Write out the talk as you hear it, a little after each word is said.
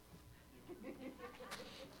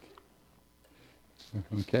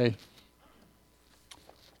Okay.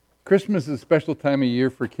 Christmas is a special time of year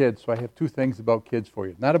for kids, so I have two things about kids for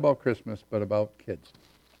you. Not about Christmas, but about kids.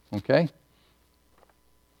 Okay?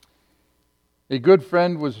 A good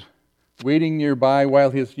friend was waiting nearby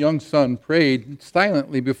while his young son prayed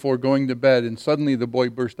silently before going to bed, and suddenly the boy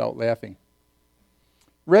burst out laughing.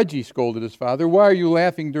 Reggie scolded his father, "Why are you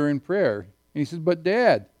laughing during prayer?" And he said, "But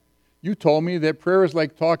Dad, you told me that prayer is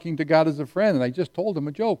like talking to God as a friend, and I just told him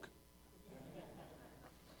a joke."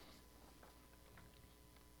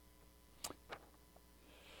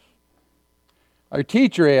 Our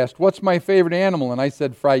teacher asked, "What's my favorite animal?" And I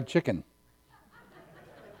said, "Fried chicken."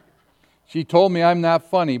 She told me I'm not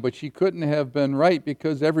funny, but she couldn't have been right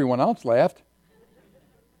because everyone else laughed.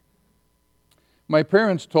 My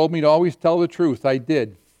parents told me to always tell the truth. I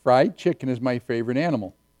did. Fried chicken is my favorite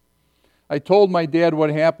animal. I told my dad what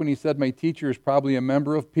happened. He said my teacher is probably a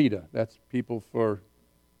member of PETA. That's people for...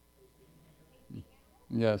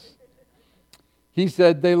 Yes. He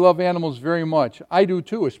said they love animals very much. I do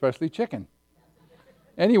too, especially chicken.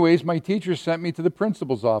 Anyways, my teacher sent me to the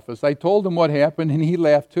principal's office. I told him what happened, and he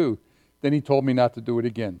laughed too. Then he told me not to do it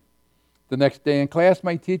again. The next day in class,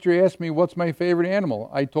 my teacher asked me, "What's my favorite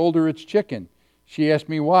animal?" I told her it's chicken. She asked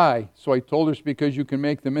me why, so I told her it's because you can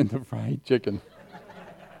make them into fried chicken.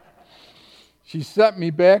 She sent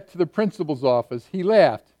me back to the principal's office. He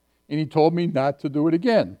laughed, and he told me not to do it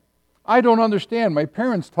again. I don't understand. My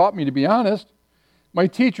parents taught me to be honest. My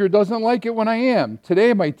teacher doesn't like it when I am.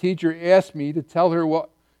 Today, my teacher asked me to tell her what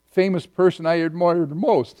famous person I admired the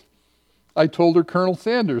most. I told her Colonel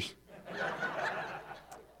Sanders.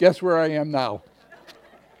 Guess where I am now?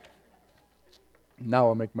 Now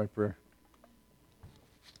I'll make my prayer.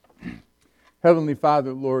 Heavenly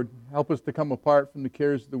Father, Lord, help us to come apart from the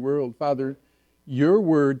cares of the world. Father, your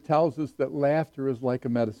word tells us that laughter is like a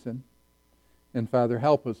medicine. And Father,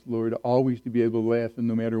 help us, Lord, always to be able to laugh in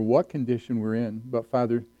no matter what condition we're in. But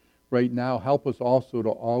Father, right now, help us also to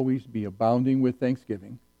always be abounding with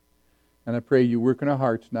thanksgiving. And I pray you work in our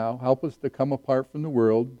hearts now. Help us to come apart from the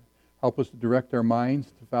world. Help us to direct our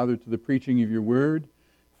minds, Father, to the preaching of your word.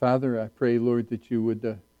 Father, I pray, Lord, that you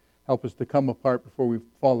would help us to come apart before we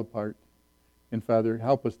fall apart. And Father,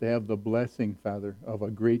 help us to have the blessing, Father, of a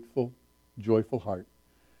grateful, joyful heart.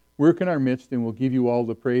 Work in our midst, and we'll give you all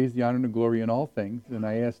the praise, the honor, and the glory in all things. And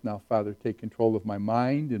I ask now, Father, take control of my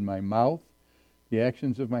mind and my mouth, the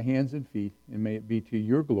actions of my hands and feet, and may it be to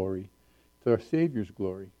your glory, to our Savior's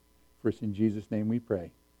glory. First, in Jesus' name we pray.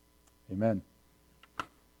 Amen.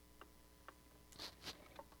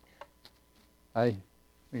 Like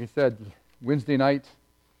I said, Wednesday night,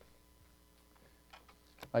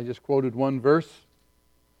 I just quoted one verse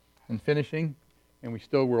in finishing, and we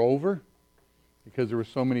still were over because there were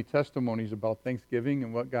so many testimonies about Thanksgiving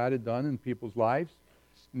and what God had done in people's lives.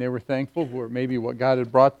 And they were thankful for maybe what God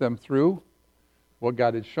had brought them through, what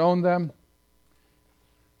God had shown them,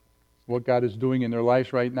 what God is doing in their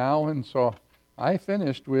lives right now. And so I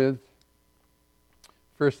finished with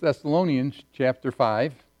 1 Thessalonians chapter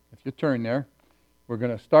 5. If you turn there, we're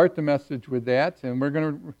going to start the message with that, and we're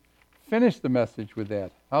going to finish the message with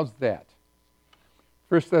that. How's that?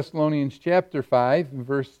 1 Thessalonians chapter 5,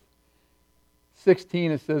 verse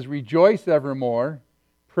 16, it says, "Rejoice evermore,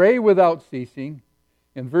 pray without ceasing."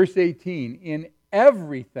 In verse 18, "In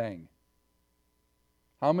everything."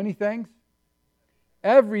 How many things?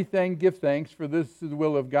 Everything give thanks, for this is the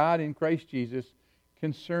will of God in Christ Jesus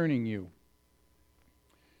concerning you.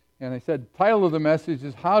 And I said, the title of the message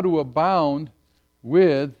is How to Abound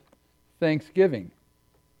with Thanksgiving.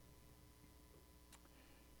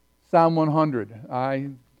 Psalm 100.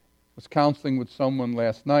 I was counseling with someone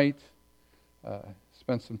last night.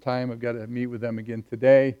 Spent some time. I've got to meet with them again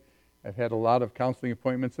today. I've had a lot of counseling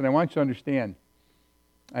appointments, and I want you to understand,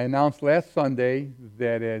 I announced last Sunday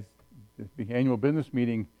that as the annual business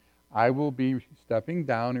meeting, I will be stepping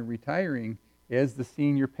down and retiring as the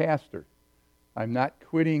senior pastor. I'm not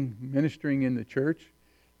quitting ministering in the church.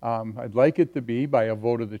 I'd like it to be by a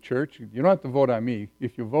vote of the church. You don't have to vote on me.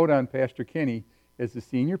 If you vote on Pastor Kinney as the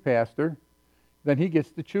senior pastor, then he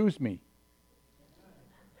gets to choose me.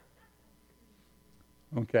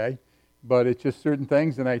 Okay? But it's just certain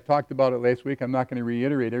things, and I talked about it last week. I'm not going to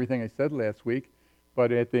reiterate everything I said last week,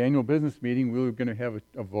 but at the annual business meeting, we were going to have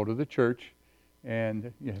a vote of the church,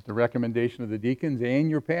 and the recommendation of the deacons and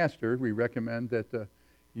your pastor, we recommend that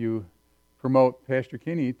you promote Pastor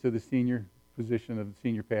Kinney to the senior position of the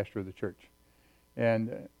senior pastor of the church.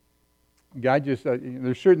 And God just,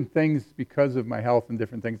 there's certain things because of my health and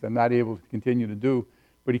different things I'm not able to continue to do,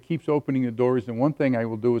 but he keeps opening the doors, and one thing I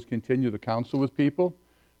will do is continue to counsel with people.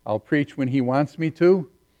 I'll preach when he wants me to.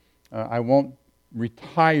 I won't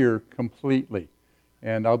retire completely.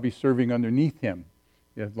 and I'll be serving underneath him,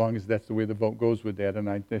 as long as that's the way the vote goes with that. And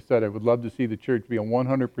I said I would love to see the church be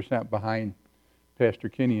 100% behind Pastor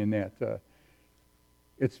Kinney in that.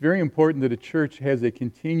 It's very important that a church has a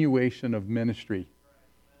continuation of ministry.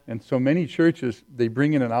 And so many churches, they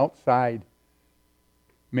bring in an outside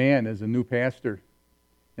man as a new pastor,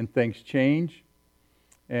 and things change.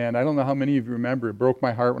 And I don't know how many of you remember, it broke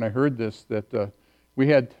my heart when I heard this, that we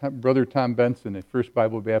had Brother Tom Benson at First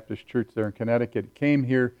Bible Baptist Church there in Connecticut. Came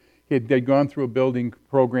here, they'd gone through a building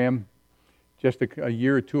program just a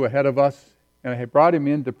year or two ahead of us, and I had brought him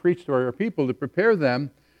in to preach to our people to prepare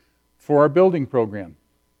them for our building program.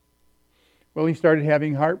 Well, he started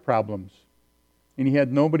having heart problems, and he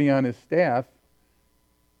had nobody on his staff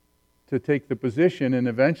to take the position, and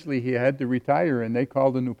eventually he had to retire, and they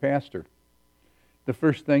called a new pastor. The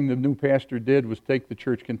first thing the new pastor did was take the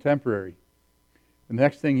church contemporary. The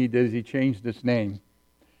next thing he did is he changed its name.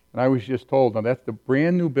 And I was just told, now that's the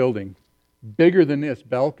brand new building, bigger than this,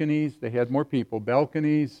 balconies, they had more people,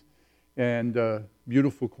 balconies, and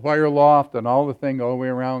beautiful choir loft, and all the thing all the way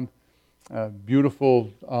around,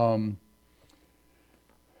 beautiful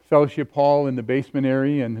fellowship hall in the basement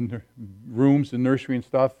area, and in the rooms and nursery and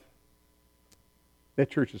stuff. That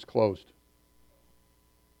church is closed.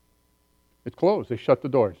 It's closed. They shut the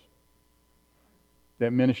doors.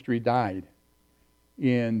 That ministry died.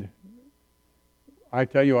 And I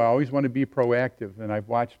tell you, I always want to be proactive, and I've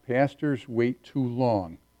watched pastors wait too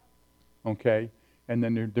long, okay? And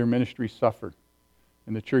then their ministries suffer,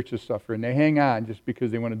 and the churches suffer, and they hang on just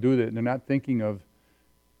because they want to do that, and they're not thinking of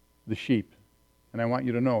the sheep. And I want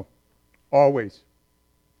you to know, always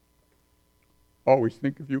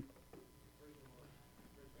think of you.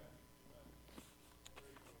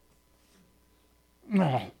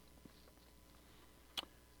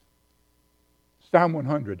 Psalm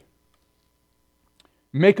 100.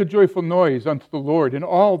 Make a joyful noise unto the Lord in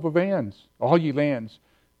all the lands, all ye lands.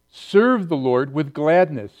 Serve the Lord with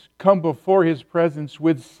gladness. Come before his presence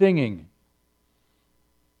with singing.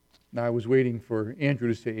 Now I was waiting for Andrew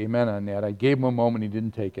to say amen on that. I gave him a moment, he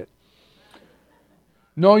didn't take it.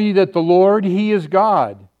 Know ye that the Lord, he is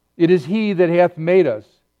God. It is he that hath made us,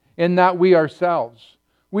 and not we ourselves.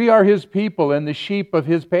 We are his people and the sheep of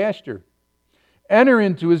his pasture. Enter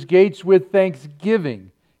into his gates with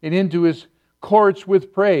thanksgiving, and into his courts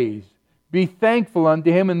with praise. Be thankful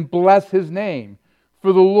unto him, and bless his name.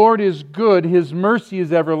 For the Lord is good, his mercy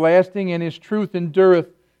is everlasting, and his truth endureth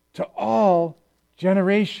to all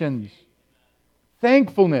generations.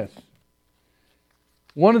 Thankfulness.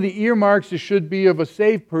 One of the earmarks that should be of a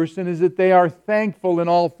saved person is that they are thankful in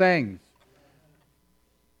all things.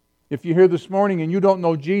 If you're here this morning and you don't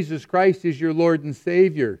know Jesus Christ as your Lord and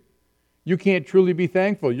Savior, you can't truly be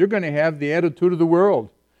thankful. You're going to have the attitude of the world.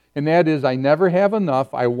 And that is, I never have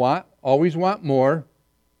enough. I always want more.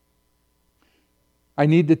 I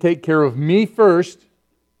need to take care of me first.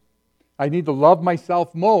 I need to love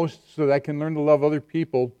myself most so that I can learn to love other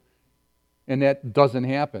people. And that doesn't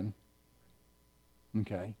happen.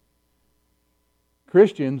 Okay.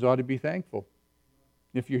 Christians ought to be thankful.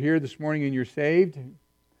 If you're here this morning and you're saved,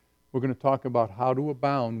 we're going to talk about how to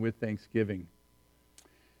abound with thanksgiving.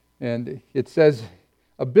 And it says,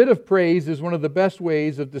 a bit of praise is one of the best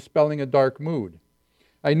ways of dispelling a dark mood.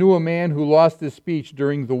 I knew a man who lost his speech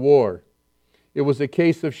during the war. It was a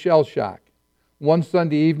case of shell shock. One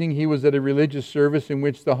Sunday evening, he was at a religious service in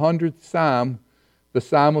which the 100th Psalm, the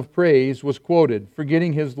Psalm of Praise, was quoted.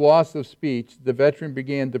 Forgetting his loss of speech, the veteran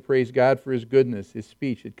began to praise God for his goodness. His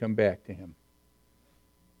speech had come back to him.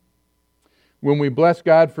 When we bless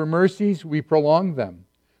God for mercies, we prolong them.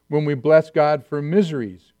 When we bless God for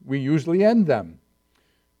miseries, we usually end them.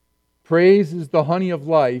 Praise is the honey of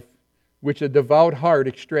life, which a devout heart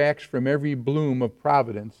extracts from every bloom of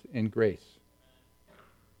providence and grace.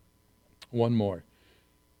 One more.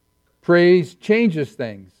 Praise changes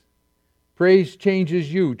things. Praise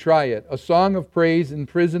changes you. Try it. A song of praise in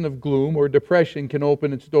prison of gloom or depression can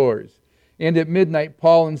open its doors. And at midnight,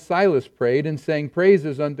 Paul and Silas prayed and sang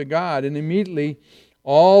praises unto God, and immediately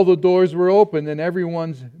all the doors were opened and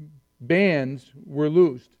everyone's bands were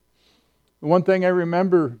loosed. The one thing I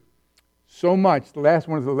remember so much,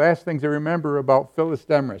 one of the last things I remember about Phyllis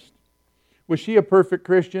Demarest. Was she a perfect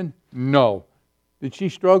Christian? No. Did she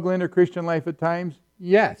struggle in her Christian life at times?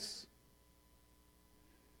 Yes.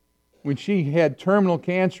 When she had terminal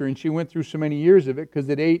cancer and she went through so many years of it because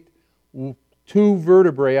it ate 2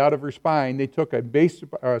 vertebrae out of her spine, they took a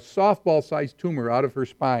softball-sized tumor out of her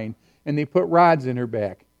spine and they put rods in her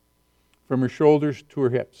back from her shoulders to her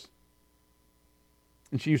hips.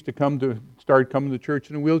 And she used to start coming to church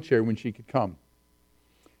in a wheelchair when she could come.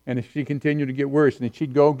 And if she continued to get worse, and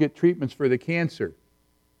she'd go get treatments for the cancer.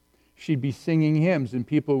 she'd be singing hymns, and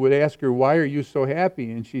people would ask her, "Why are you so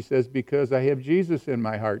happy?" And she says, "Because I have Jesus in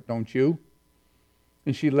my heart, don't you?"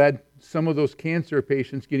 And she led some of those cancer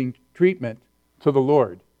patients getting treatment to the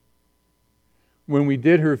Lord. When we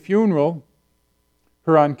did her funeral,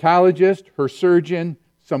 her oncologist, her surgeon,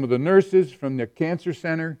 some of the nurses from the cancer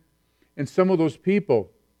center, and some of those people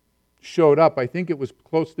showed up. I think it was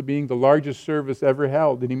close to being the largest service ever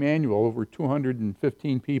held in Emmanuel, over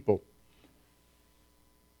 215 people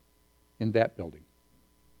in that building.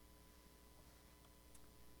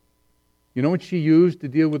 You know what she used to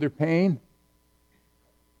deal with her pain?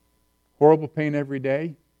 Horrible pain every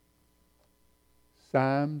day?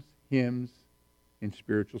 Psalms, hymns, and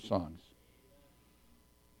spiritual songs.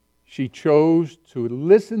 She chose to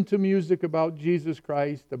listen to music about Jesus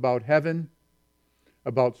Christ, about heaven,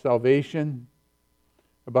 about salvation,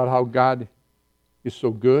 about how God is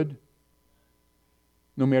so good,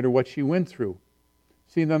 no matter what she went through.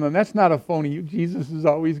 See, no, that's not a phony. Jesus is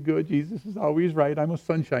always good. Jesus is always right. I'm a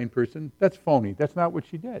sunshine person. That's phony. That's not what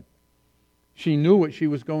she did. She knew what she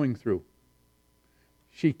was going through.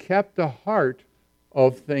 She kept a heart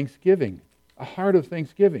of thanksgiving. A heart of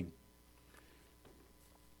thanksgiving.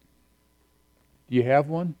 Do you have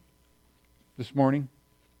one this morning?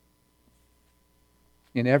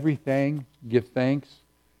 In everything, give thanks,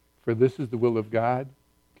 for this is the will of God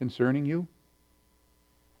concerning you.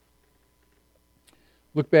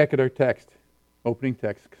 Look back at our text, opening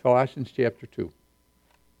text, Colossians chapter 2.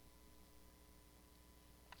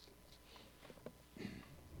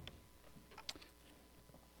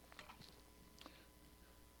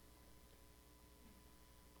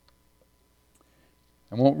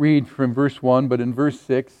 I won't read from verse 1, but in verse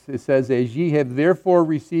 6 it says, "As ye have therefore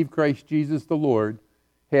received Christ Jesus the Lord,"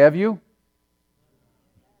 have you?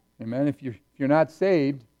 Amen. If you're not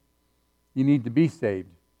saved, you need to be saved.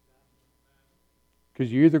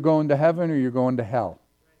 Because you're either going to heaven or you're going to hell.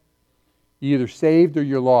 You're either saved or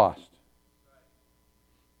you're lost.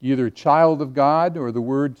 You're either a child of God, or the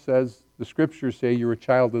Word says, the Scriptures say you're a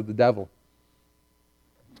child of the devil.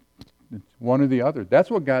 It's one or the other. That's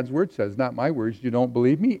what God's Word says, not my words. You don't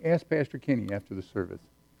believe me? Ask Pastor Kinney after the service.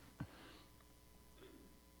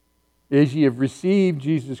 As ye have received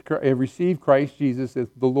Christ Jesus as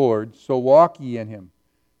the Lord, so walk ye in Him.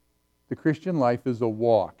 The Christian life is a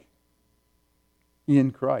walk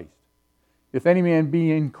in Christ. If any man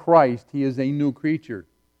be in Christ, he is a new creature.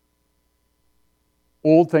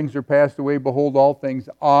 Old things are passed away, behold, all things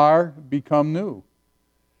are become new.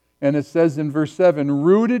 And it says in verse 7,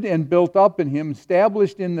 "Rooted and built up in Him,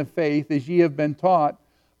 established in the faith, as ye have been taught,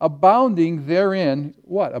 abounding therein,"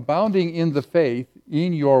 what? Abounding in the faith,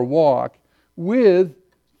 in your walk, with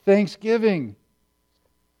thanksgiving.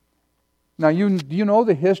 Now, do you know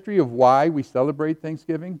the history of why we celebrate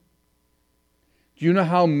Thanksgiving? Do you know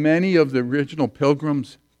how many of the original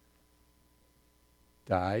pilgrims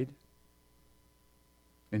died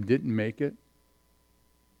and didn't make it?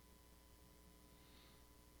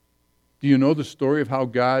 Do you know the story of how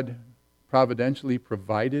God providentially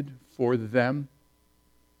provided for them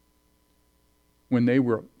when they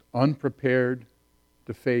were unprepared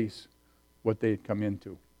to face what they had come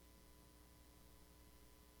into?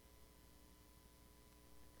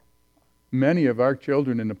 Many of our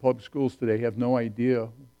children in the public schools today have no idea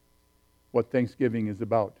what Thanksgiving is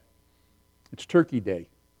about. It's Turkey Day.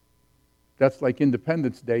 That's like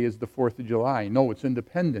Independence Day is the 4th of July. No, it's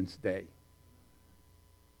Independence Day.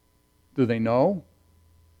 Do they know?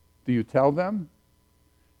 Do you tell them?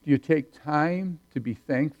 Do you take time to be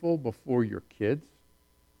thankful before your kids?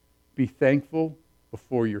 Be thankful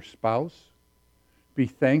before your spouse? Be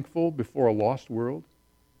thankful before a lost world?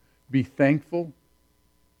 Be thankful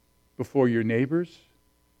before your neighbors,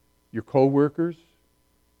 your co-workers,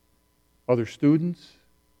 other students?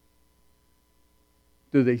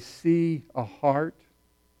 Do they see a heart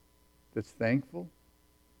that's thankful?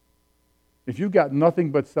 If you've got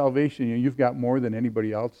nothing but salvation, you've got more than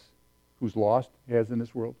anybody else who's lost has in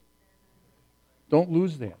this world. Don't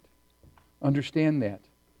lose that. Understand that.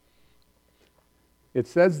 It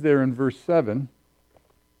says there in verse 7,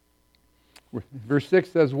 verse 6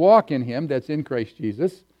 says, "Walk in Him," that's in Christ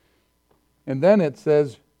Jesus. And then it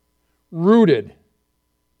says, "Rooted."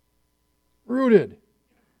 Rooted.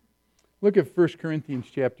 Look at 1 Corinthians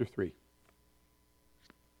chapter 3.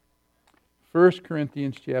 1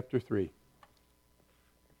 Corinthians chapter 3.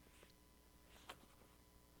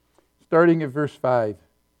 Starting at verse 5.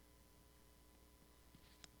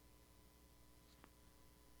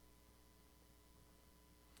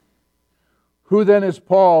 "Who then is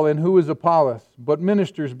Paul, and who is Apollos, but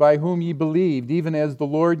ministers by whom ye believed, even as the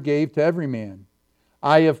Lord gave to every man?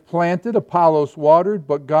 I have planted, Apollos watered,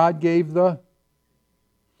 but God gave the...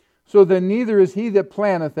 So then neither is he that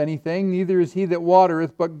planteth anything, neither is he that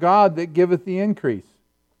watereth, but God that giveth the increase.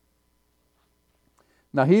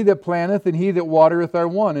 Now he that planteth and he that watereth are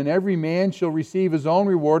one, and every man shall receive his own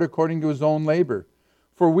reward according to his own labor.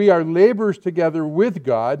 For we are laborers together with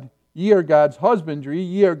God. Ye are God's husbandry,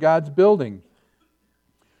 ye are God's building.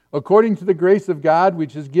 According to the grace of God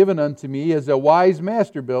which is given unto me as a wise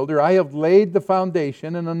master builder, I have laid the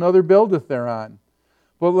foundation, and another buildeth thereon.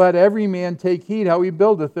 But let every man take heed how he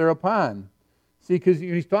buildeth thereupon. See, because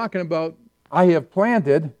he's talking about, I have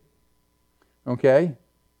planted, okay?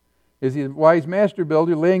 Is he a wise master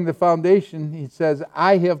builder laying the foundation? He says,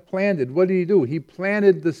 I have planted. What did he do? He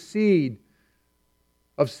planted the seed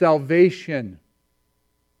of salvation.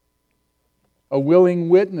 A willing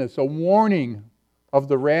witness, a warning of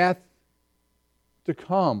the wrath to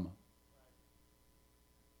come.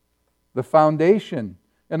 The foundation.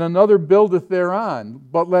 And another buildeth thereon.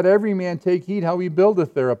 But let every man take heed how he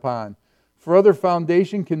buildeth thereupon. For other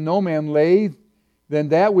foundation can no man lay than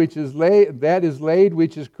that which is laid,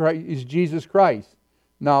 which is Jesus Christ.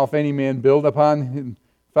 Now if any man build upon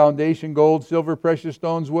foundation gold, silver, precious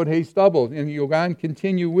stones, wood, hay, stubble. And you'll go on,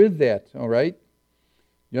 continue with that. All right?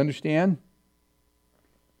 You understand?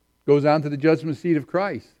 Goes on to the judgment seat of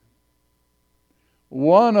Christ.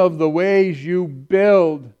 One of the ways you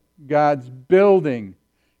build God's building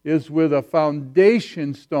is with a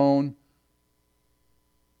foundation stone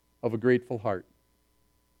of a grateful heart.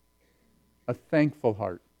 A thankful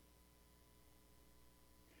heart.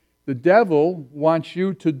 The devil wants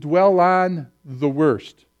you to dwell on the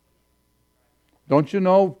worst. Don't you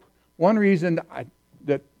know one reason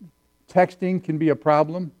that texting can be a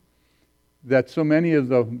problem? That so many of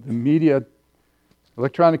the media,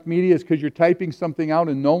 electronic media, is because you're typing something out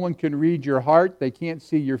and no one can read your heart. They can't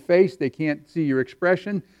see your face. They can't see your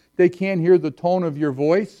expression. They can't hear the tone of your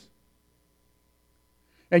voice.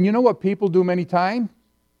 And you know what people do many times?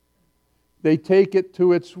 They take it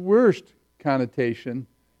to its worst connotation,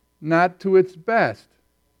 not to its best.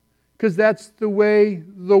 Because that's the way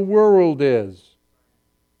the world is.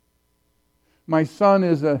 My son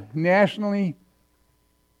is a nationally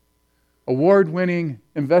award-winning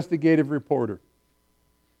investigative reporter.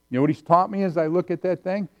 You know what he's taught me as I look at that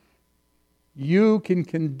thing? You can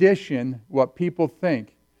condition what people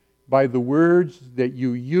think by the words that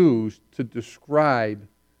you use to describe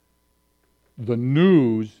the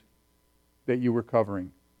news that you were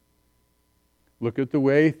covering. Look at the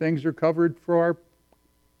way things are covered for our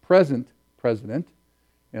present president,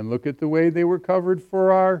 and look at the way they were covered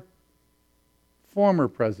for our former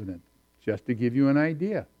president, just to give you an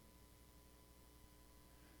idea.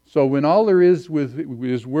 So when all there is with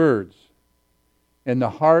his words and the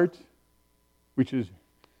heart, which is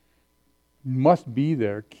must be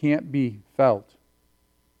there, can't be felt,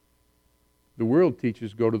 the world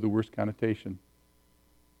teaches go to the worst connotation.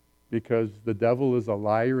 Because the devil is a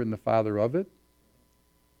liar and the father of it.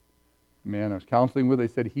 Man I was counseling with, they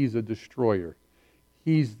said he's a destroyer.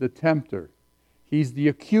 He's the tempter. He's the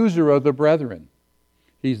accuser of the brethren.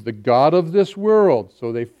 He's the god of this world,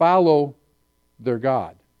 so they follow their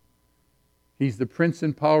god. He's the prince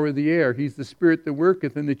and power of the air. He's the spirit that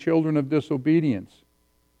worketh in the children of disobedience.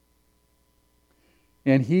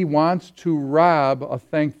 And he wants to rob a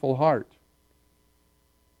thankful heart.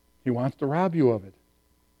 He wants to rob you of it.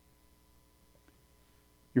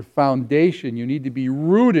 Your foundation, you need to be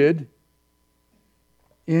rooted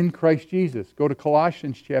in Christ Jesus. Go to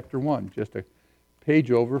Colossians chapter 1, just a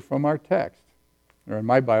page over from our text. Or in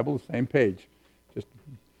my Bible, the same page. Just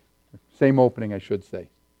same opening, I should say.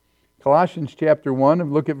 Colossians chapter 1,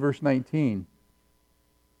 and look at verse 19.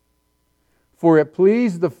 For it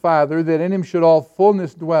pleased the Father that in him should all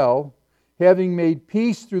fullness dwell, having made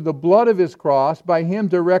peace through the blood of his cross, by him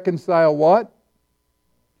to reconcile what?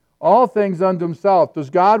 All things unto himself. Does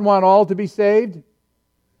God want all to be saved?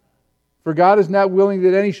 For God is not willing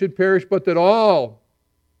that any should perish, but that all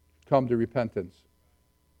come to repentance.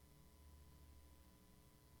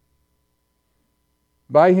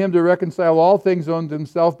 By him to reconcile all things unto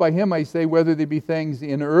himself. By him, I say, whether they be things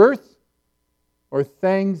in earth or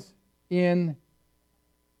things in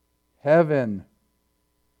heaven.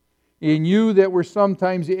 In you that were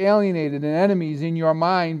sometimes alienated and enemies in your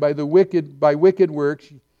mind by wicked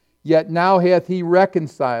works, yet now hath he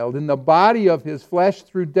reconciled in the body of his flesh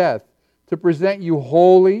through death, to present you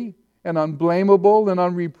holy and unblameable and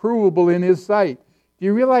unreprovable in his sight. Do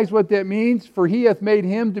you realize what that means? For he hath made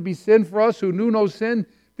him to be sin for us who knew no sin,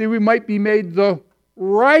 that we might be made the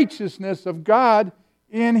righteousness of God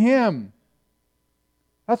in him.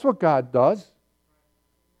 That's what God does.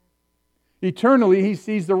 Eternally, he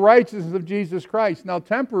sees the righteousness of Jesus Christ. Now,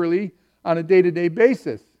 temporarily, on a day-to-day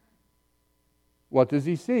basis, what does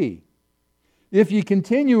he see? If ye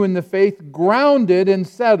continue in the faith, grounded and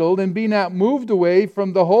settled, and be not moved away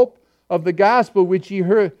from the hope of the gospel which ye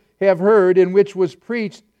have heard, and which was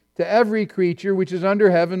preached to every creature which is under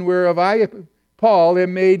heaven, whereof I, Paul,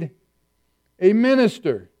 am made a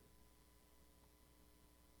minister.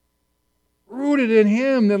 Rooted in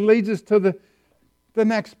him. That leads us to the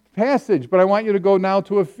next passage. But I want you to go now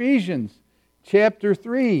to Ephesians chapter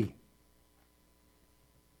 3.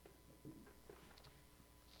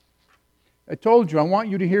 I told you, I want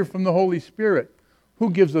you to hear from the Holy Spirit. Who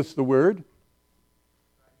gives us the word?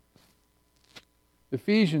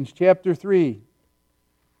 Ephesians chapter 3,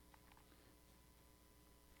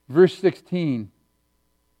 verse 16.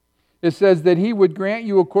 It says that he would grant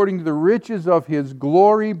you according to the riches of his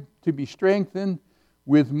glory to be strengthened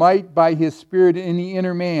with might by his Spirit in the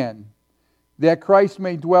inner man, that Christ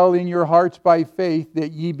may dwell in your hearts by faith,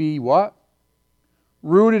 that ye be what?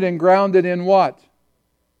 Rooted and grounded in what?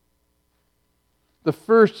 The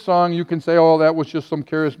first song, you can say, oh, that was just some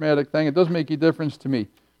charismatic thing. It doesn't make any difference to me.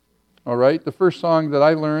 All right? The first song that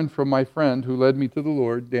I learned from my friend who led me to the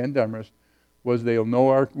Lord, Dan Demarest, was they'll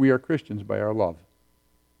know we are Christians by our love.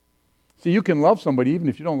 See, you can love somebody even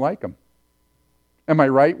if you don't like them. Am I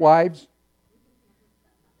right, wives?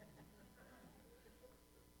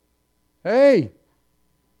 Hey,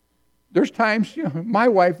 there's times, my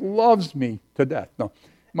wife loves me to death. No,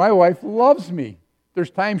 my wife loves me.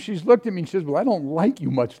 There's times she's looked at me and she says, well, I don't like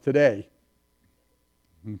you much today.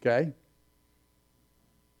 Okay?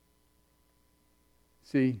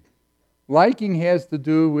 See, liking has to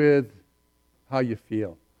do with how you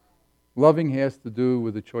feel. Loving has to do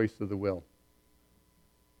with the choice of the will.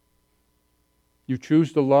 You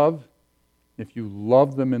choose to love. If you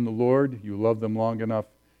love them in the Lord, you love them long enough,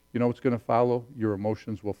 you know what's going to follow? Your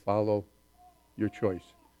emotions will follow your choice.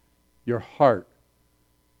 Your heart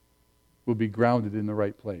will be grounded in the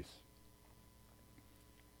right place.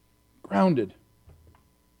 Grounded.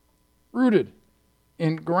 Rooted.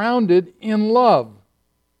 And grounded in love.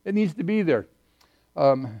 It needs to be there.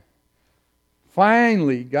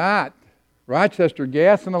 Finally got Rochester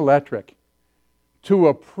Gas and Electric to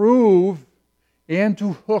approve and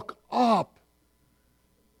to hook up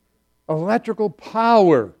electrical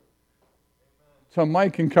power to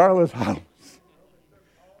Mike and Carla's house.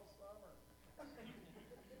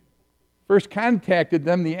 First contacted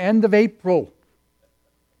them the end of April.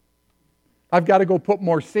 I've got to go put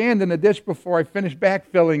more sand in the ditch before I finish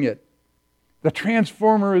backfilling it. The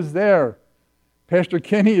transformer is there. Pastor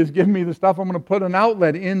Kenny is giving me the stuff. I'm going to put an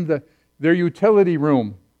outlet in their utility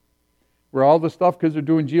room where all the stuff, because they're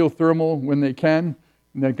doing geothermal when they can,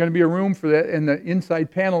 and there's going to be a room for that, and the inside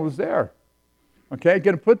panel is there. Okay, I'm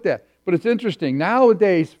going to put that. But it's interesting.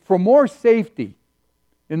 Nowadays, for more safety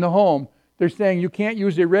in the home, they're saying you can't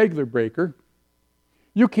use a regular breaker.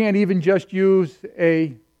 You can't even just use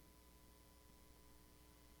a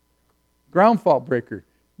ground fault breaker.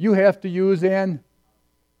 You have to use an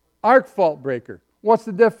arc fault breaker. What's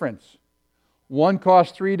the difference? One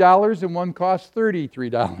costs $3 and one costs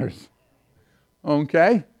 $33.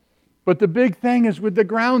 Okay? But the big thing is with the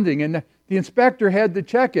grounding, and the inspector had to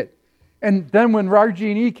check it. And then when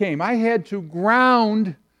RG&E came, I had to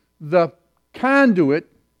ground the conduit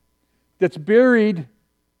that's buried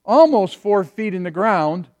almost 4 feet in the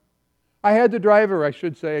ground. I had to drive, or I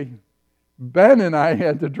should say, Ben and I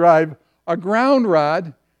had to drive a ground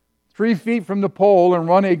rod 3 feet from the pole and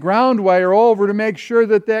run a ground wire over to make sure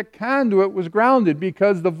that that conduit was grounded,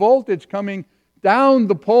 because the voltage coming down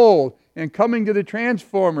the pole and coming to the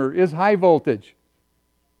transformer is high voltage.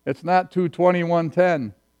 It's not 220,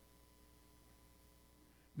 110.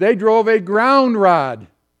 They drove a ground rod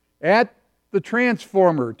at the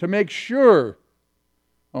transformer to make sure.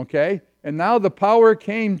 Okay? And now the power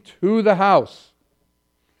came to the house.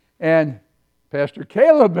 And Pastor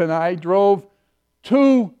Caleb and I drove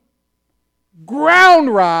 2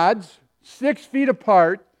 ground rods 6 feet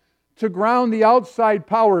apart to ground the outside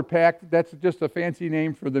power pack. That's just a fancy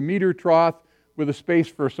name for the meter trough with a space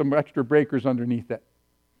for some extra breakers underneath it,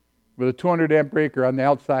 with a 200 amp breaker on the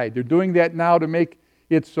outside. They're doing that now to make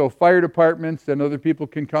it so fire departments and other people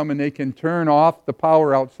can come and they can turn off the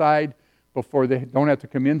power outside before they don't have to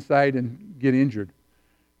come inside and get injured.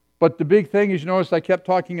 But the big thing is, you notice I kept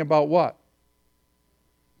talking about what?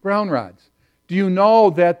 Ground rods. Do you know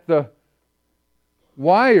that the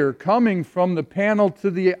wire coming from the panel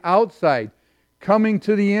to the outside, coming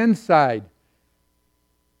to the inside,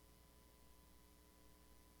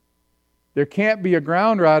 there can't be a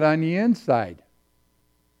ground rod on the inside.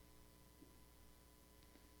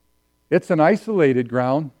 It's an isolated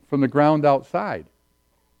ground from the ground outside.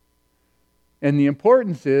 And the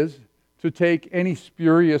importance is to take any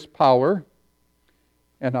spurious power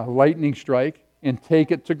and a lightning strike and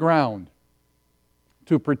take it to ground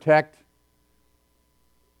to protect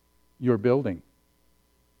your building.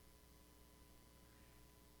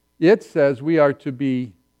 It says we are to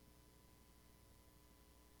be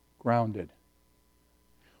grounded.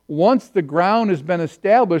 Once the ground has been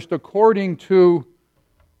established according to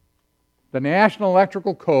the National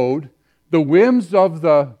Electrical Code, the whims of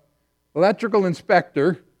the electrical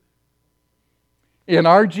inspector in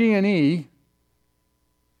RG&E,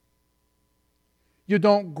 you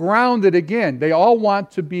don't ground it again. They all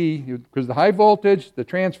want to be, because the high voltage, the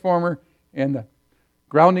transformer, and the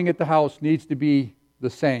grounding at the house needs to be the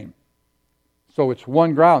same. So it's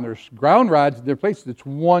one ground. There's ground rods in their places. It's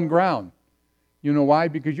one ground. You know why?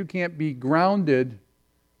 Because you can't be grounded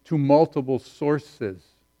to multiple sources.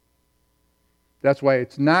 That's why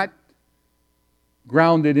it's not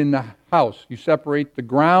grounded in the house. You separate the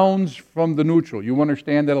grounds from the neutral. You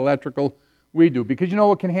understand that electrical? We do. Because you know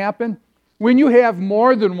what can happen? When you have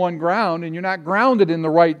more than one ground and you're not grounded in the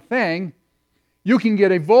right thing, you can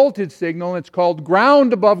get a voltage signal, and it's called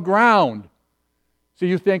ground above ground. So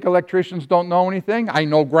you think electricians don't know anything? I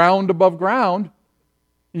know ground above ground.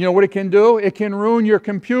 You know what it can do? It can ruin your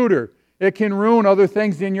computer. It can ruin other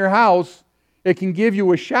things in your house. It can give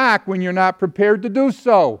you a shock when you're not prepared to do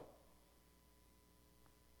so.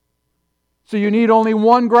 So you need only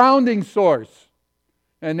one grounding source.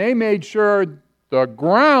 And they made sure the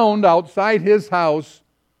ground outside his house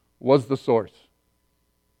was the source.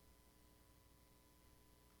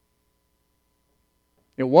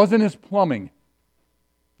 It wasn't his plumbing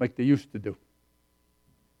like they used to do.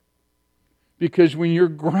 Because when you're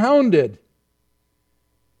grounded,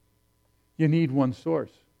 you need one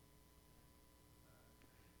source.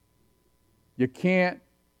 You can't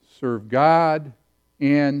serve God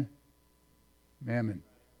and mammon.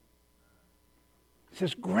 It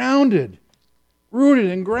says grounded,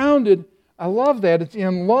 rooted and grounded. I love that. It's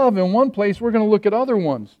in love in one place. We're going to look at other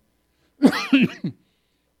ones.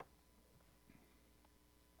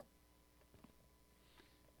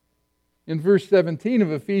 In verse 17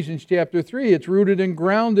 of Ephesians chapter 3, it's rooted and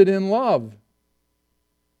grounded in love.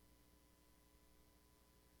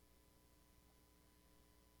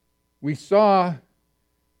 We saw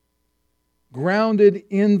grounded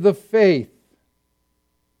in the faith.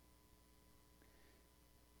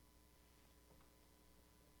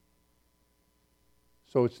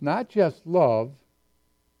 So it's not just love,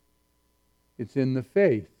 it's in the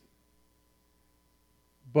faith.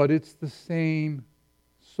 But it's the same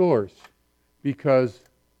source, because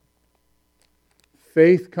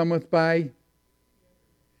faith cometh by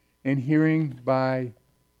and hearing by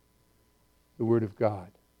the Word of God.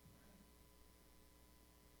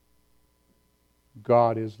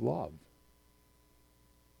 God is love.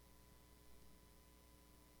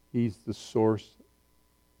 He's the source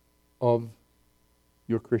of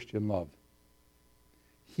your Christian love.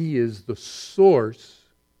 He is the source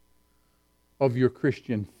of your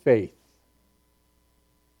Christian faith.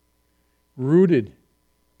 Rooted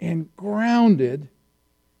and grounded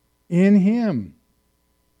in Him.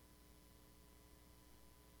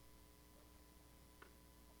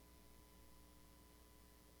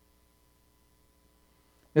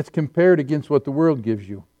 It's compared against what the world gives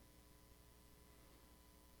you.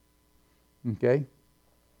 Okay?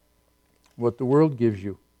 What the world gives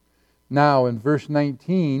you. Now, in verse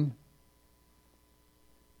 19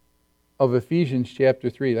 of Ephesians chapter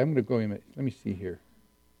 3, I'm going to go in a minute. Let me see here.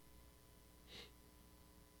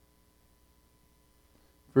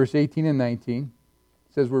 Verse 18 and 19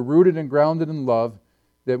 says, we're rooted and grounded in love,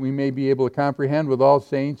 that we may be able to comprehend with all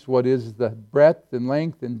saints what is the breadth and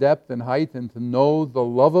length and depth and height, and to know the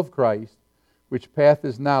love of Christ, which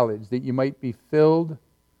passeth knowledge, that you might be filled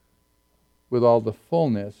with all the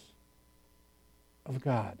fullness of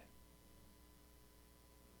God.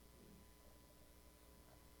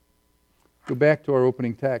 Go back to our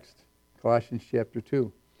opening text, Colossians chapter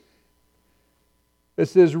 2. It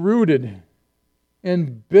says, rooted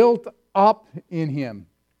and built up in Him.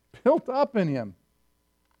 Built up in Him.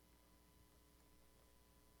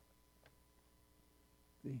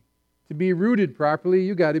 To be rooted properly,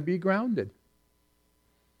 you've got to be grounded.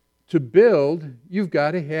 To build, you've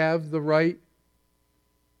got to have the right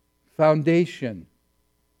foundation.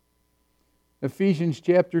 Ephesians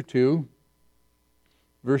chapter 2,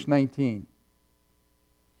 verse 19.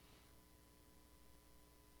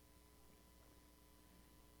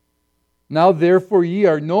 Now therefore ye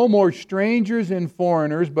are no more strangers and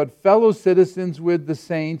foreigners, but fellow citizens with the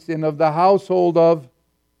saints and of the household of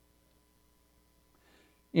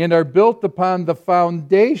and are built upon the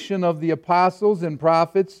foundation of the apostles and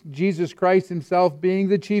prophets, Jesus Christ himself being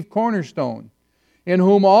the chief cornerstone, in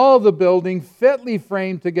whom all the building fitly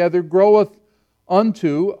framed together groweth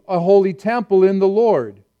unto a holy temple in the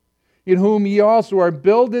Lord, in whom ye also are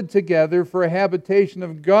builded together for a habitation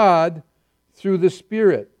of God through the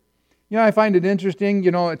Spirit. You know, I find it interesting,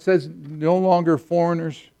 it says no longer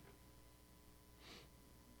foreigners,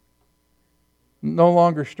 no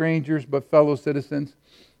longer strangers, but fellow citizens.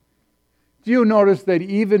 Do you notice that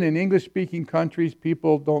even in English-speaking countries,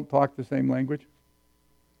 people don't talk the same language?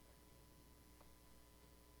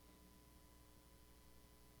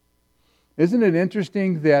 Isn't it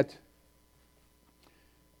interesting that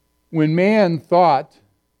when man thought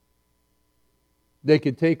they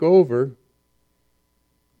could take over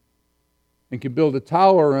and could build a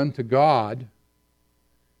tower unto God,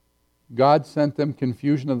 God sent them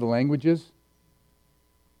confusion of the languages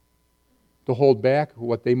to hold back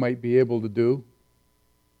what they might be able to do.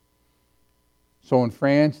 So in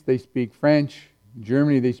France, they speak French. In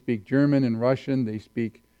Germany, they speak German. In Russian, they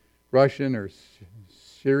speak Russian or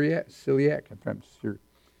Syriac.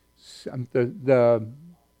 The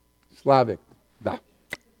Slavic.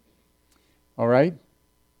 All right?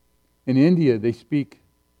 In India, they speak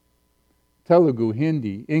Telugu,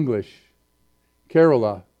 Hindi, English,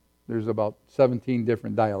 Kerala. There's about 17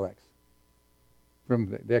 different dialects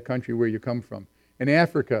from that country where you come from. In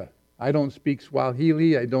Africa, I don't speak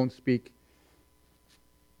Swahili. I don't speak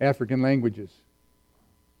African languages.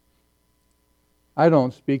 I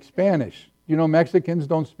don't speak Spanish. You know, Mexicans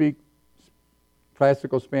don't speak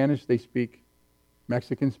classical Spanish. They speak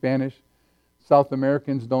Mexican Spanish. South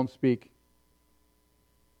Americans don't speak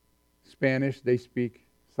Spanish. They speak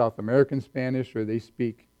South American Spanish, or they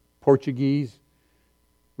speak Portuguese,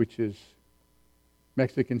 which is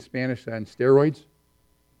Mexican Spanish on steroids.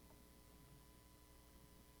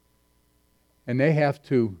 And they have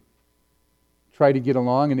to try to get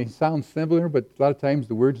along, and they sound similar, but a lot of times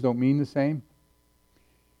the words don't mean the same.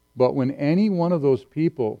 But when any one of those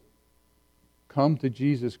people come to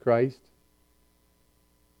Jesus Christ,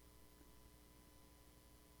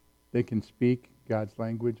 they can speak God's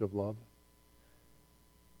language of love.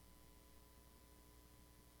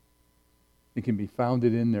 It can be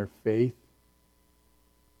founded in their faith.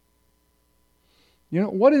 You know,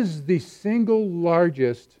 what is the single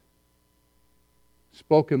largest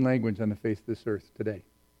spoken language on the face of this earth today?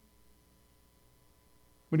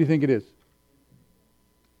 What do you think it is?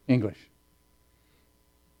 English.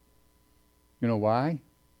 You know why?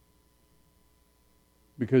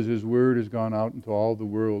 Because His Word has gone out into all the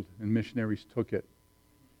world and missionaries took it.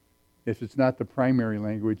 If it's not the primary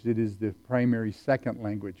language, it is the primary second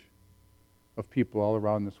language of people all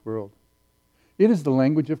around this world. It is the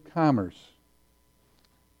language of commerce,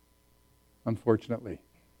 unfortunately.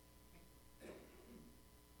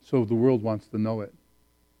 So the world wants to know it.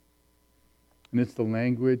 And it's the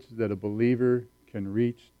language that a believer can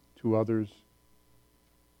reach to others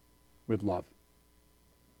with love.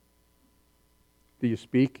 Do you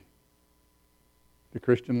speak the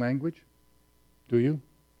Christian language? Do you?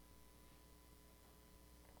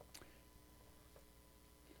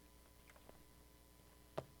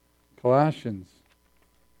 Colossians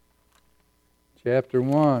chapter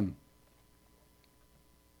 1.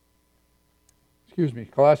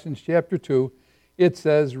 Colossians chapter 2. It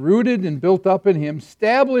says, rooted and built up in Him,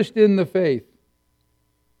 established in the faith.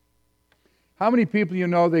 How many people you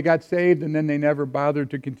know they got saved and then they never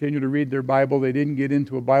bothered to continue to read their Bible? They didn't get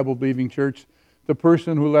into a Bible-believing church. The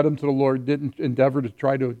person who led them to the Lord didn't endeavor to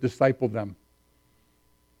try to disciple them.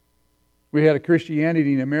 We had a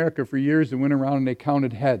Christianity in America for years that went around and they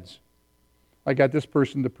counted heads. I got this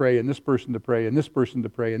person to pray, and this person to pray, and this person to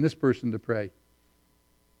pray, and this person to pray.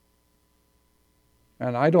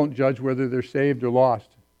 And I don't judge whether they're saved or lost,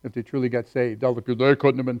 if they truly got saved. Other people, they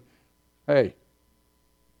couldn't have been. Hey,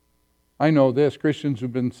 I know this. Christians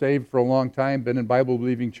who've been saved for a long time, been in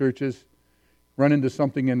Bible-believing churches, run into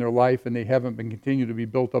something in their life, and they haven't been continued to be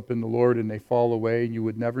built up in the Lord, and they fall away, and you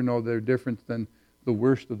would never know they're different than the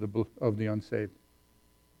worst of the unsaved.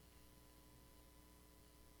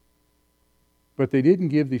 But they didn't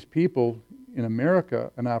give these people in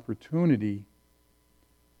America an opportunity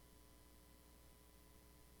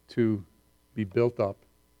to be built up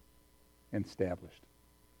and established.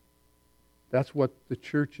 That's what the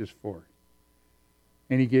church is for.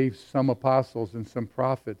 And He gave some apostles and some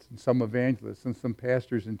prophets and some evangelists and some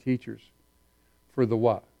pastors and teachers for the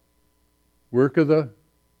what? Work of the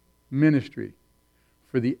ministry.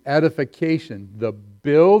 For the edification, the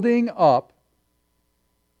building up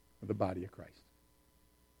of the body of Christ.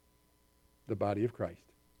 The body of Christ.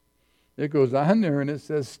 It goes on there and it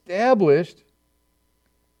says, established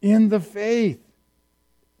in the faith,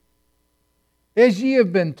 as ye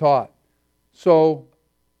have been taught. So,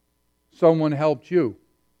 someone helped you.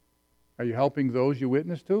 Are you helping those you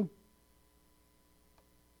witness to?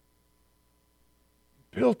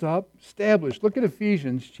 Built up, established. Look at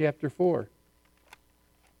Ephesians chapter 4.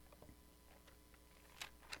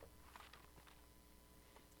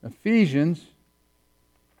 Ephesians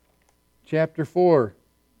chapter 4,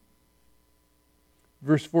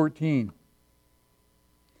 verse 14.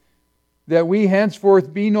 That we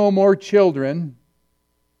henceforth be no more children.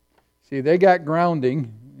 See, they got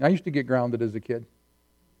grounding. I used to get grounded as a kid.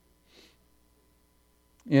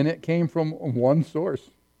 And it came from one source.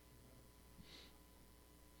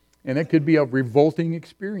 And it could be a revolting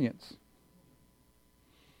experience.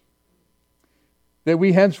 That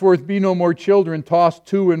we henceforth be no more children, tossed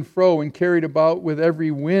to and fro and carried about with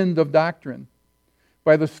every wind of doctrine,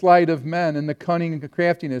 by the sleight of men and the cunning and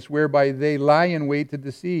craftiness whereby they lie in wait to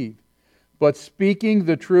deceive. But speaking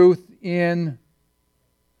the truth in,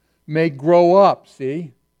 may grow up,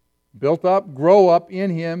 see? Built up, grow up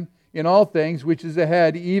in Him in all things, which is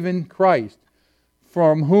ahead, even Christ,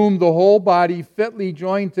 from whom the whole body fitly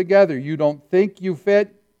joined together. You don't think you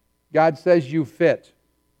fit, God says you fit.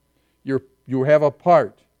 You have a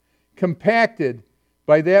part. Compacted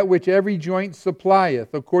by that which every joint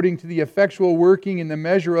supplieth, according to the effectual working in the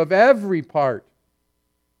measure of every part.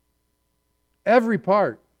 Every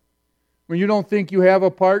part. When you don't think you have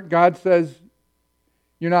a part, God says,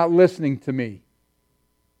 you're not listening to me.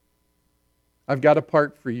 I've got a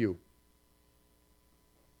part for you.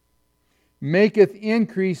 Maketh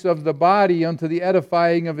increase of the body unto the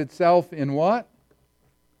edifying of itself in what?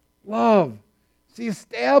 Love. See,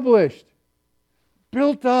 established.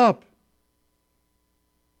 Built up.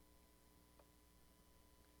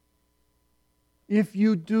 If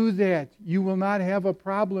you do that, you will not have a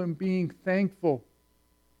problem being thankful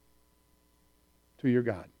to your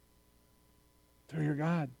God. To your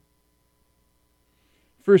God.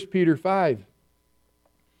 1 Peter 5,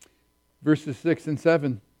 verses 6 and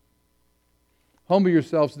 7. Humble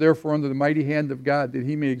yourselves, therefore, under the mighty hand of God, that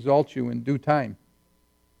He may exalt you in due time.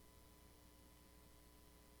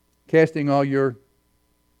 Casting all your,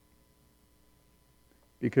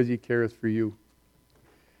 because He careth for you.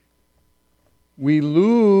 We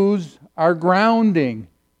lose our grounding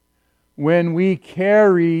when we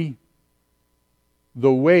carry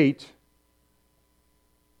the weight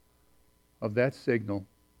of that signal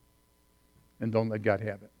and don't let God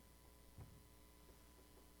have it.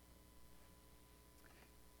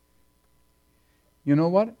 You know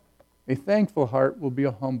what? A thankful heart will be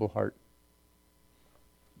a humble heart.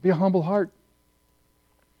 Be a humble heart.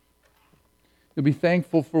 You'll be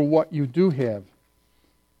thankful for what you do have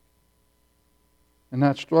and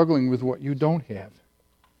not struggling with what you don't have.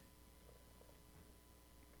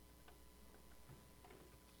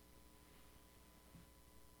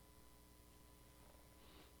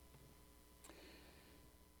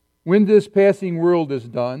 When this passing world is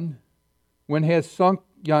done, when has sunk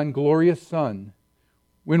yon glorious sun,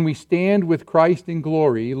 when we stand with Christ in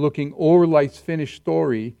glory, looking o'er life's finished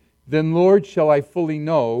story, then, Lord, shall I fully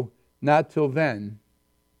know, not till then,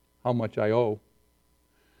 how much I owe.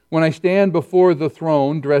 When I stand before the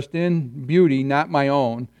throne, dressed in beauty not my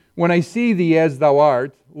own, when I see Thee as Thou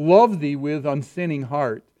art, love Thee with unsinning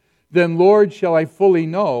heart, then, Lord, shall I fully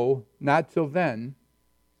know, not till then,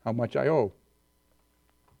 how much I owe.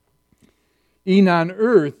 E'en on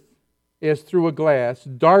earth, as through a glass,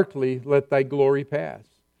 darkly let Thy glory pass.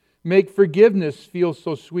 Make forgiveness feel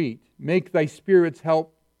so sweet. Make Thy Spirit's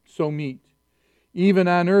help so meet. Even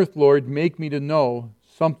on earth, Lord, make me to know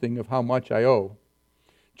something of how much I owe.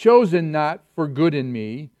 Chosen not for good in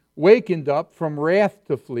me, wakened up from wrath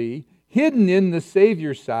to flee, hidden in the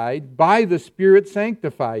Savior's side, by the Spirit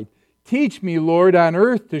sanctified. Teach me, Lord, on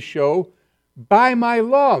earth to show, by my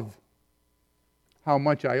love, how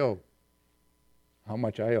much I owe. How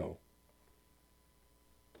much I owe.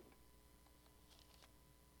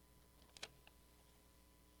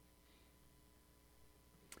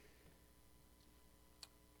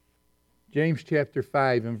 James chapter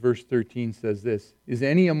 5 and verse 13 says this, Is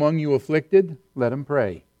any among you afflicted? Let him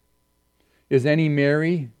pray. Is any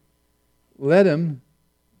merry? Let him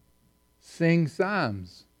sing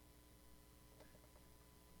psalms.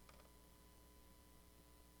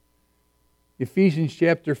 Ephesians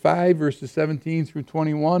chapter 5 verses 17 through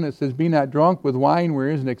 21, it says, Be not drunk with wine where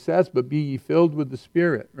is an excess, but be ye filled with the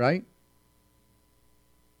Spirit, right?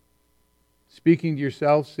 Speaking to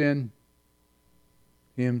yourselves in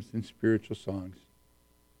hymns and spiritual songs.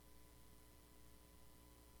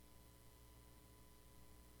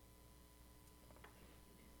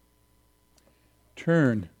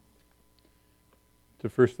 turn to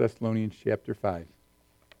 1 Thessalonians chapter 5.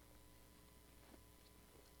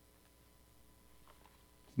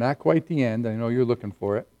 It's not quite the end. I know you're looking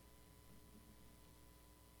for it.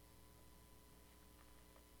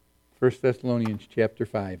 1 Thessalonians chapter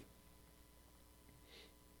 5.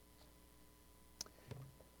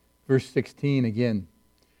 Verse 16 again.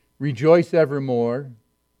 Rejoice evermore,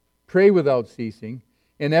 pray without ceasing,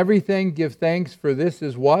 in everything give thanks, for this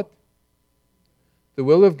is what? The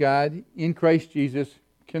will of God in Christ Jesus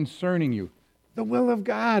concerning you. The will of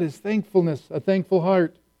God is thankfulness, a thankful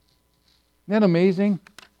heart. Isn't that amazing?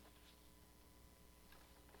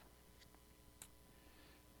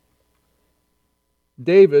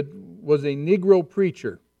 David was a Negro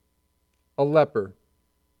preacher, a leper,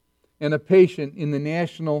 and a patient in the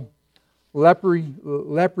National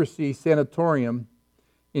Leprosy Sanatorium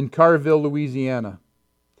in Carville, Louisiana.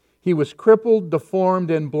 He was crippled, deformed,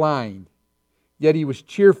 and blind, yet he was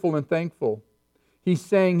cheerful and thankful. He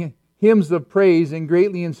sang hymns of praise and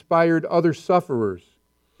greatly inspired other sufferers.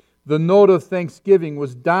 The note of thanksgiving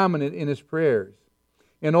was dominant in his prayers.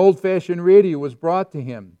 An old-fashioned radio was brought to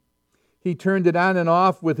him. He turned it on and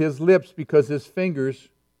off with his lips because his fingers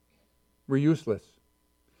were useless.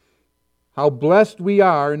 How blessed we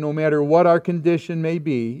are, no matter what our condition may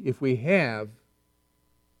be, if we have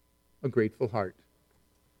a grateful heart.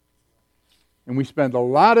 And we spend a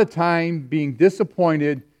lot of time being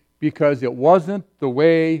disappointed because it wasn't the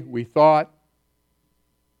way we thought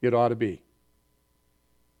it ought to be.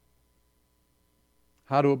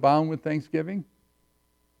 How to abound with thanksgiving?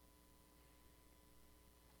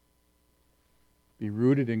 Be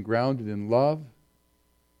rooted and grounded in love.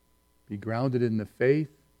 Be grounded in the faith.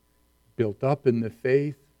 Built up in the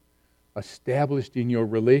faith. Established in your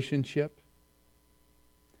relationship.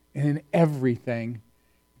 And in everything,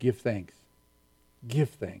 give thanks. Give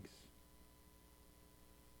thanks.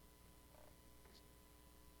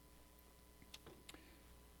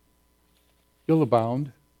 You'll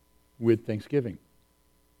abound with thanksgiving.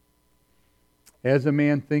 As a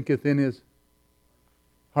man thinketh in his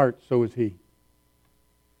heart, so is he.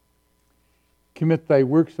 Commit thy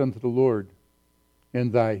works unto the Lord,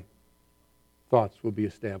 and thy thoughts will be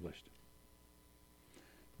established.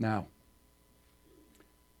 Now,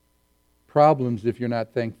 problems if you're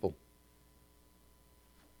not thankful.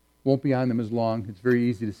 Won't be on them as long. It's very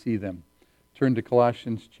easy to see them. Turn to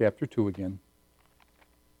Colossians chapter 2 again.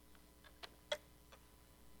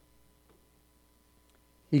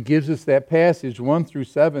 He gives us that passage 1 through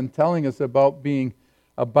 7 telling us about being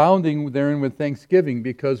abounding therein with thanksgiving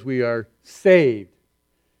because we are saved.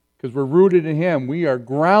 Because we're rooted in Him. We are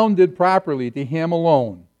grounded properly to Him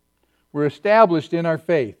alone. We're established in our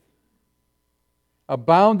faith.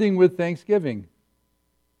 Abounding with thanksgiving.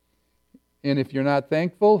 And if you're not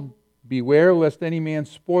thankful, beware lest any man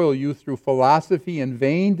spoil you through philosophy and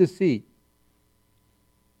vain deceit.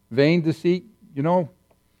 Vain deceit, you know,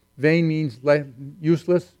 vain means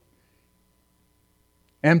useless,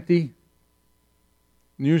 empty.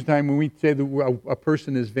 Usually when we say that a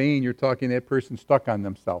person is vain, you're talking that person stuck on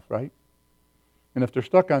themselves, right? And if they're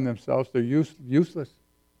stuck on themselves, they're useless.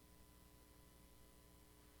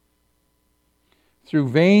 Through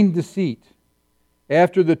vain deceit,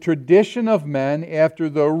 after the tradition of men, after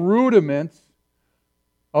the rudiments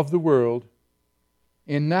of the world,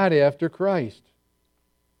 and not after Christ.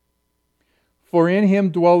 For in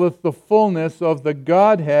Him dwelleth the fullness of the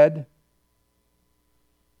Godhead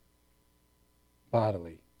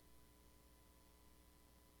bodily.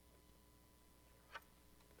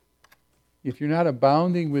 If you're not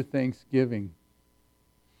abounding with thanksgiving,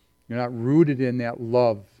 you're not rooted in that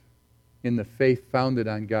love, in the faith founded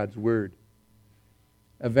on God's Word,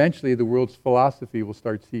 eventually the world's philosophy will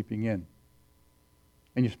start seeping in.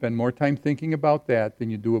 And you spend more time thinking about that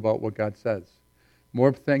than you do about what God says.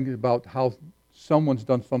 More thinking about how someone's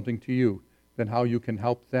done something to you than how you can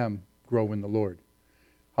help them grow in the Lord.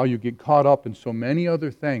 How you get caught up in so many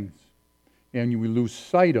other things and you lose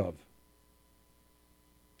sight of.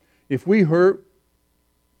 If we hurt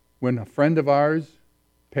when a friend of ours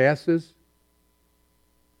passes,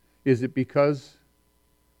 is it because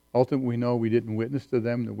ultimately we know we didn't witness to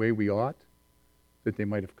them the way we ought, that they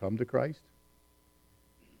might have come to Christ?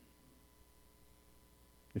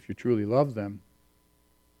 If you truly love them,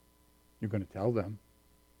 you're going to tell them.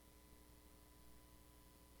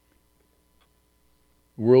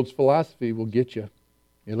 The world's philosophy will get you.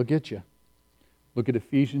 It'll get you. Look at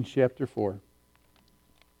Ephesians chapter 4.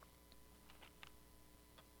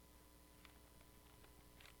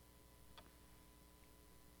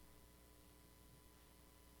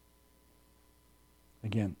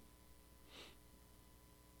 Again.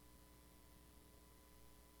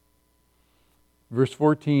 Verse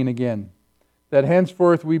 14 again. That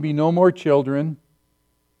henceforth we be no more children.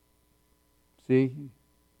 See,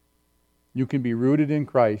 you can be rooted in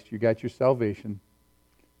Christ. You got your salvation,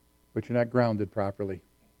 but you're not grounded properly.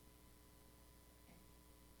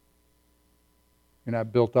 You're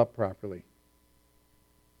not built up properly.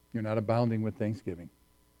 You're not abounding with thanksgiving.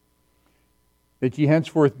 That ye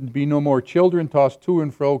henceforth be no more children, tossed to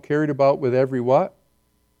and fro, carried about with every what?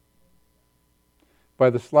 By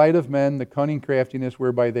the sleight of men, the cunning craftiness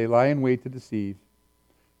whereby they lie in wait to deceive,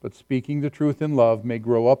 but speaking the truth in love may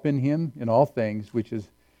grow up in him in all things, which is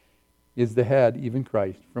the head, even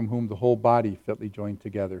Christ, from whom the whole body fitly joined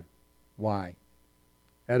together. Why?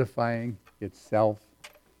 Edifying itself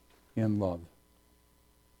in love.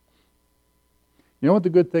 You know what the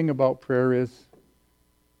good thing about prayer is?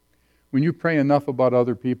 When you pray enough about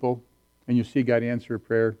other people and you see God answer a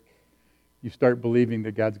prayer, you start believing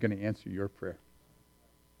that God's going to answer your prayer.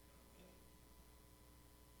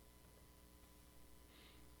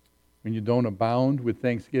 When you don't abound with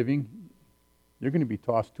thanksgiving, you're going to be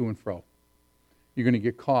tossed to and fro. You're going to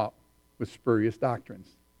get caught with spurious doctrines.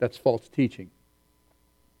 That's false teaching.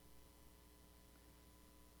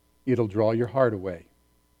 It'll draw your heart away.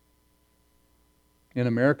 In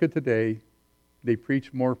America today, they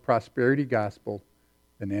preach more prosperity gospel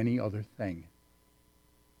than any other thing.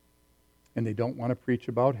 And they don't want to preach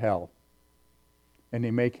about hell. And they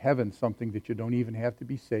make heaven something that you don't even have to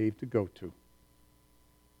be saved to go to.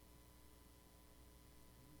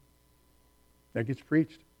 That gets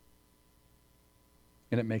preached.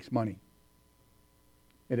 And it makes money.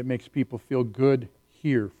 And it makes people feel good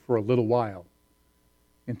here for a little while.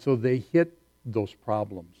 And so they hit those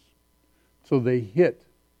problems. So they hit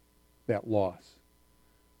that loss.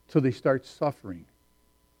 So they start suffering.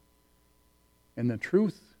 And the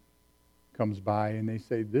truth comes by and they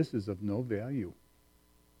say, this is of no value.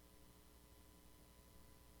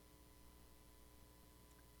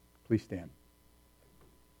 Please stand.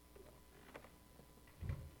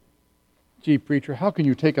 Gee, preacher, how can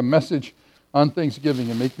you take a message on Thanksgiving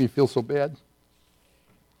and make me feel so bad?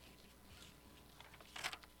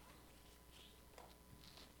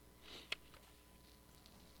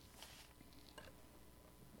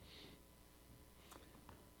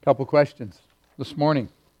 Couple questions this morning.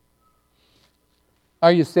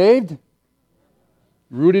 Are you saved?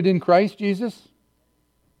 Rooted in Christ Jesus?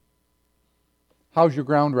 How's your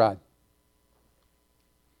ground rod?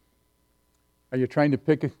 Are you trying to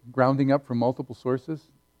pick a grounding up from multiple sources?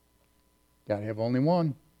 Got to have only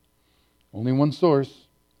one. Only one source.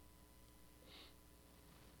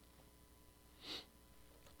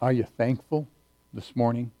 Are you thankful this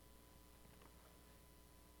morning?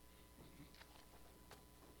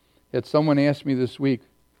 Had someone asked me this week,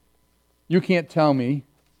 you can't tell me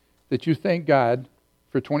that you thank God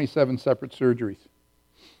for 27 separate surgeries.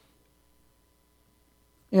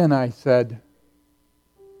 And I said,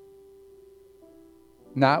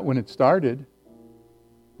 not when it started,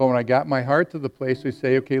 but when I got my heart to the place I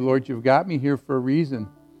say, okay, Lord, you've got me here for a reason.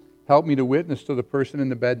 Help me to witness to the person in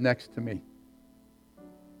the bed next to me.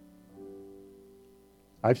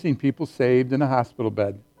 I've seen people saved in a hospital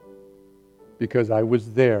bed because I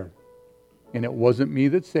was there. And it wasn't me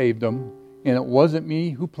that saved them, and it wasn't me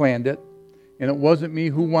who planned it, and it wasn't me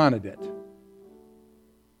who wanted it.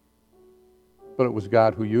 But it was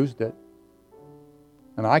God who used it.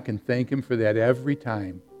 And I can thank Him for that every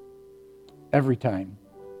time. Every time.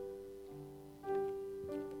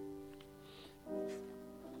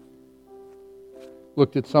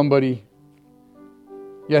 Looked at somebody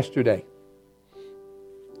yesterday.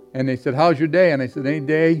 And they said, how's your day? And I said, any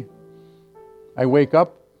day I wake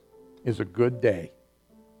up is a good day.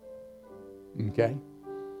 Okay?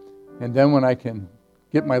 And then when I can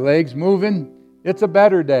get my legs moving, it's a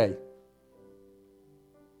better day.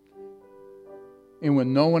 And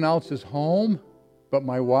when no one else is home but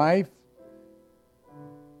my wife,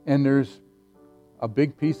 and there's a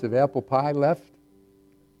big piece of apple pie left,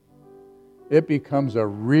 it becomes a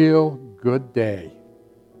real good day.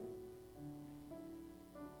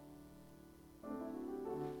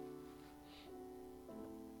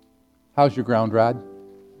 How's your ground rod?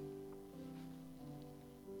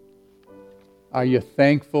 Are you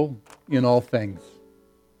thankful in all things?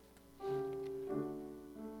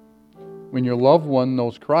 When your loved one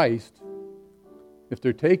knows Christ, if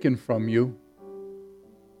they're taken from you,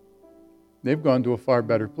 they've gone to a far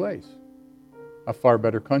better place, a far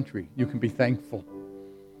better country. You can be thankful.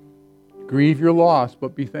 Grieve your loss,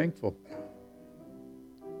 but be thankful.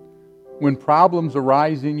 When problems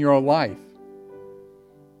arise in your life,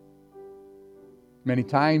 many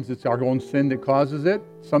times it's our own sin that causes it.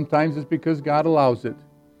 Sometimes it's because God allows it.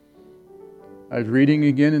 I was reading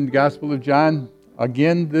again in the Gospel of John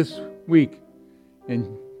again this week,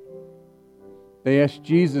 and they asked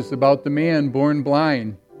Jesus about the man born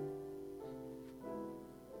blind.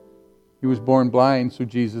 He was born blind so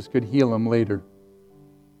Jesus could heal him later.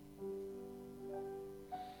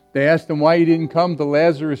 They asked him why he didn't come to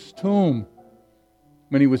Lazarus' tomb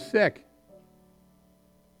when he was sick.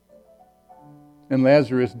 And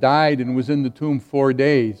Lazarus died and was in the tomb 4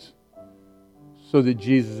 days so that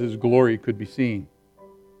Jesus' glory could be seen.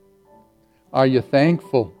 Are you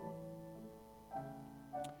thankful?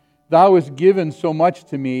 Thou hast given so much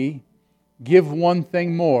to me, give one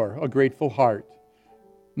thing more, a grateful heart.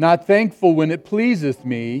 Not thankful when it pleaseth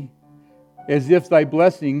me, as if thy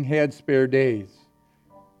blessing had spare days,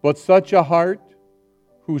 but such a heart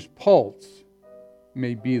whose pulse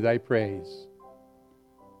may be thy praise.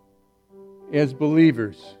 As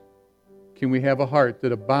believers, can we have a heart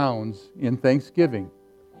that abounds in thanksgiving?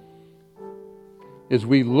 As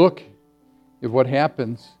we look at what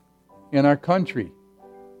happens in our country,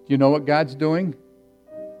 do you know what God's doing?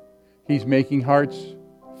 He's making hearts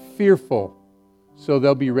fearful so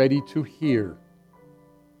they'll be ready to hear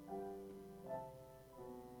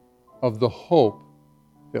of the hope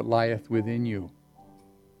that lieth within you.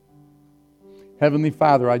 Heavenly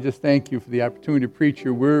Father, I just thank you for the opportunity to preach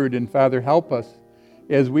your word. And Father, help us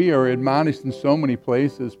as we are admonished in so many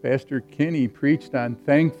places. Pastor Kinney preached on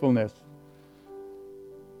thankfulness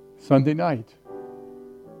Sunday night.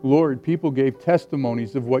 Lord, people gave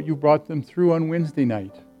testimonies of what you brought them through on Wednesday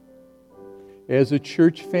night. As a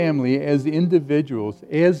church family, as individuals,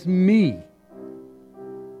 as me,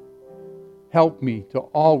 help me to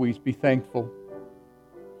always be thankful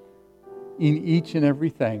in each and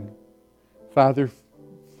everything. Father,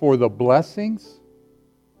 for the blessings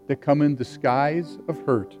that come in disguise of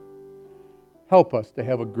hurt, help us to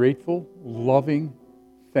have a grateful, loving,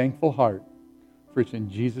 thankful heart. For it's in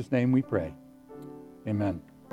Jesus' name we pray. Amen.